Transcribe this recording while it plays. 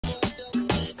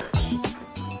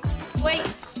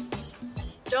Wait.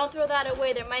 Don't throw that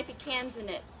away. There might be cans in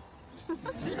it.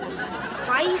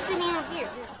 Why are you sitting out here?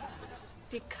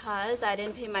 Because I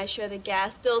didn't pay my share of the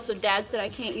gas bill, so Dad said I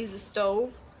can't use the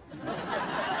stove.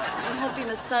 I'm hoping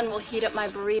the sun will heat up my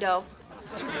burrito.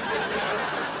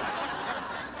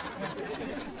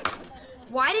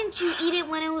 Why didn't you eat it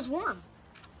when it was warm?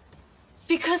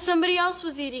 Because somebody else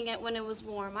was eating it when it was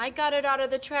warm. I got it out of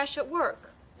the trash at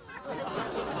work.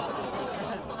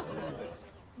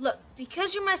 Look,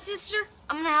 because you're my sister,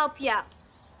 I'm gonna help you out.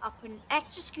 I'll put an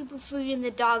extra scoop of food in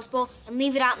the dog's bowl and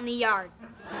leave it out in the yard.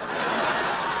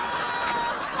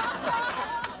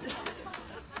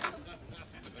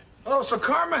 Oh, so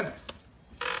Carmen,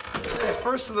 hey,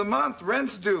 first of the month,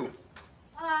 rent's due.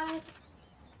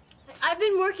 I've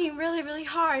been working really, really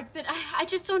hard, but I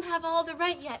just don't have all the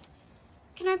rent yet.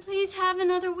 Can I please have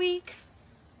another week?